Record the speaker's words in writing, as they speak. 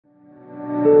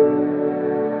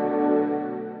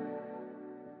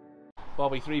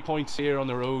Bobby, 3 points here on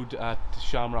the road at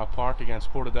Shamrock Park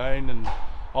against Portadown, and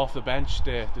off the bench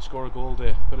to score a goal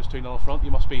to put us 2-0 up front.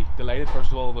 You must be delighted, first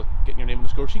of all, with getting your name on the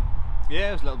score sheet. Yeah,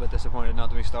 I was a little bit disappointed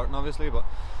not to be starting, obviously, but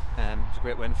it was a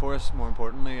great win for us, more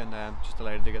importantly, and just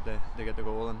delighted to get the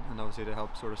goal and obviously to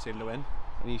help sort of seal the win.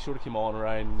 And you sort of came on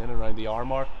around the hour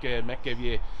mark. Mick gave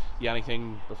you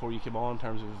anything before you came on in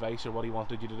terms of advice or what he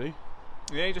wanted you to do?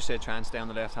 Yeah, he just said try and stay on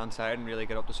the left hand side and really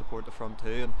get up to support the front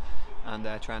two and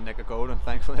try and nick a goal, and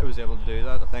thankfully I was able to do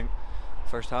that. I think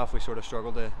first half we sort of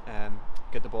struggled to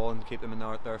get the ball and keep them in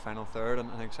their final third, and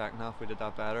I think second half we did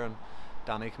that better, and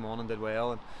Danny came on and did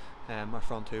well, and our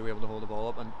front two were able to hold the ball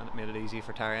up, and it made it easy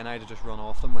for Terry and I to just run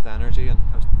off them with energy, and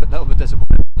I was a little bit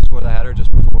disappointed to score the header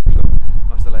just before, so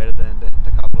I was delighted then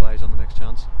to capitalise on the next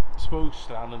chance. I suppose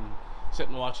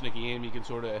sitting watching a game, you can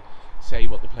sort of say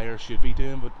what the players should be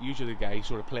doing, but usually the guys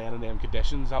sort of playing in them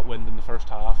conditions. That wind in the first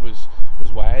half was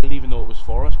wild, even though it was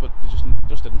for us, but it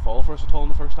just didn't fall for us at all in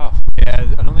the first half. Yeah,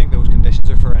 I don't think those conditions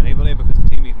are for anybody, because the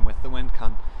team, even with the wind,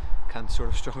 can sort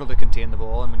of struggle to contain the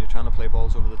ball, and when you're trying to play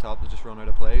balls over the top, they just run out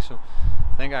of play. So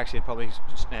I think actually it probably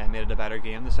made it a better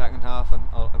game the second half, and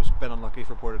I was a bit unlucky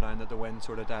for Portadown that the wind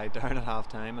sort of died down at half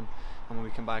time, and when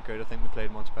we came back out I think we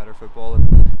played much better football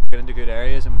and got into good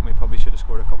areas, and we probably should have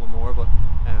scored a couple more, but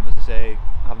as I say,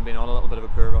 having been on a little bit of a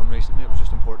poor run recently, it was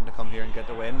just important to come here and get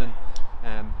the win,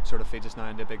 and sort of feeds us now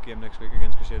into a big game next week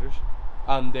against Crusaders.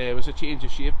 And there was a change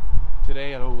of shape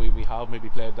today. I know we have maybe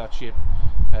played that shape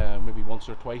maybe once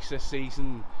or twice this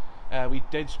season. We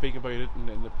did speak about it in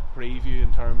the preview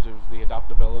in terms of the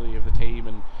adaptability of the team,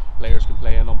 and players can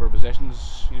play a number of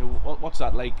positions. You know, what's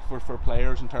that like for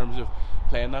players in terms of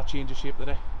playing that change of shape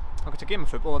today? Look, it's a game of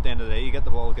football at the end of the day. You get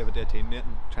the ball, give it to a teammate,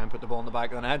 and try and put the ball in the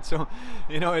back of the net. So,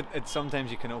 you know, it's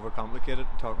sometimes you can overcomplicate it,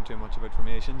 talking too much about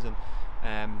formations.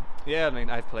 And yeah, I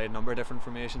mean, I've played a number of different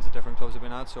formations at different clubs I've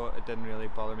been at, so it didn't really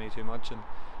bother me too much. And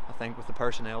I think with the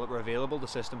personnel that were available, the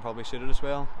system probably suited us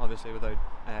well. Obviously, without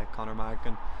Conor Mack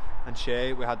and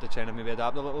Shea, we had to kind of maybe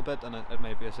adapt a little bit, and it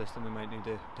might be a system we might need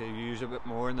to use a bit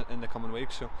more in the coming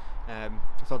weeks. So I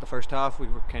thought the first half we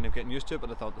were kind of getting used to it,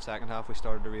 but I thought the second half we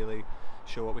started to really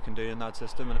show what we can do in that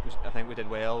system, and I think we did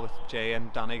well with Jay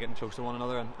and Danny getting close to one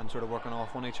another and sort of working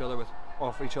off each other with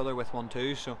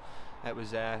 1-2. So it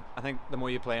was I think the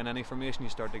more you play in any formation, you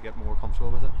start to get more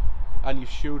comfortable with it. And you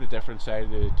showed a different side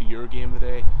to your game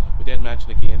today. We did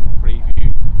mention again in the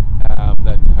preview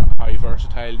that how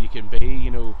versatile you can be.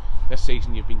 You know, this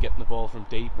season you've been getting the ball from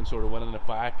deep and sort of winning it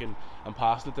back and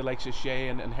passing it to the likes of Shea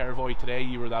and Hervoy. Today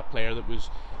you were that player that was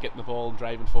getting the ball and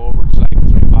driving forward, sliding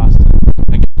through passes and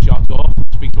getting shots off.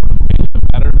 Speak sort of feeling a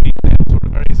bit better in sort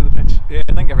of areas of the pitch. Yeah,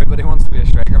 I think everybody wants to be a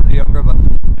striker when you're younger, but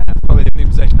probably the only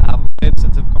position I haven't played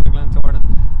since I've come to Glentoran.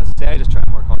 And as I say, I just try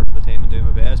and work hard for the team and do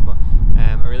my best, but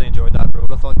I really enjoyed that role.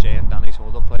 I thought Jay and Danny's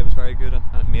hold-up play was very good, and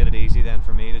it made it easy then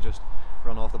for me to just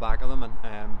run off the back of them, and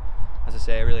as I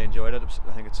say, I really enjoyed it.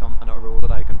 I think it's a role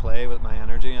that I can play with my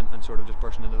energy and sort of just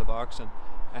bursting into the box,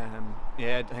 and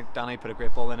yeah, I think Danny put a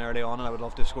great ball in early on, and I would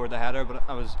love to have scored the header, but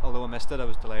although I missed it, I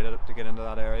was delighted to get into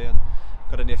that area and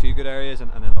got into a few good areas,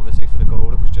 and then obviously for the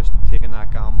goal it was just taking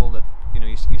that gamble that, you know,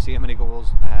 you see how many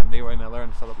goals Leroy Miller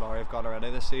and Philip Lowry have got already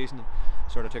this season, and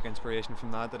sort of took inspiration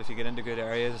from that if you get into good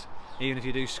areas, even if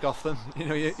you do scuff them, you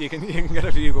know, you can get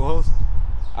a few goals.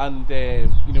 And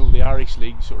you know, the Irish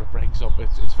League sort of brings up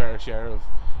its fair share of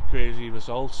crazy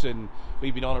results, and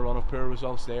we've been on a run of poor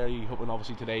results there. You hoping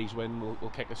obviously today's win will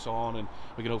kick us on, and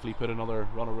we can hopefully put another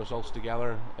run of results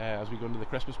together as we go into the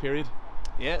Christmas period.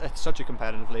 Yeah, it's such a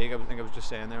competitive league. I think I was just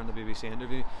saying there in the BBC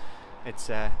interview, it's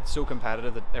so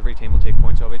competitive that every team will take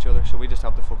points off each other, so we just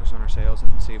have to focus on ourselves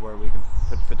and see where we can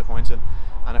put the points in,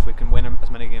 and if we can win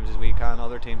as many games as we can,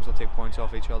 other teams will take points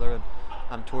off each other,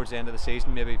 and towards the end of the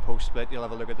season, maybe post-split, you'll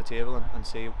have a look at the table and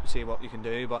see what you can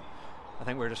do. But I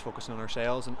think we're just focusing on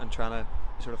ourselves and trying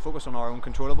to sort of focus on our own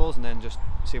controllables, and then just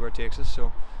see where it takes us.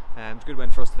 So it's a good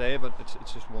win for us today, but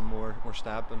it's just one more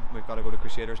step, and we've got to go to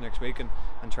Crusaders next week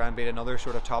and try and beat another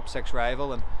sort of top 6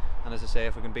 rival, and as I say,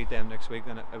 if we can beat them next week,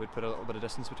 then it would put a little bit of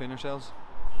distance between ourselves.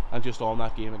 And just on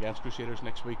that game against Crusaders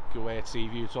next week away at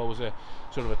Seaview, it's always a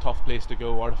sort of a tough place to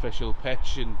go, artificial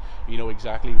pitch, and you know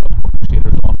exactly what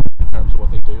Crusaders offer in terms of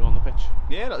what they do on the pitch.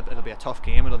 Yeah, it'll be a tough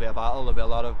game, it'll be a battle, there'll be a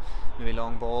lot of maybe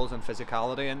long balls and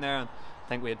physicality in there, and I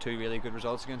think we had 2 really good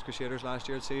results against Crusaders last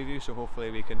year at Seaview, so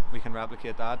hopefully we can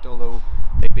replicate that, although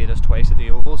they beat us twice at the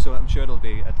Oval, so I'm sure it'll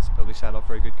be set up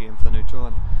for a good game for the neutral,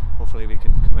 and hopefully we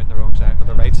can come out on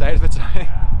the right side of it.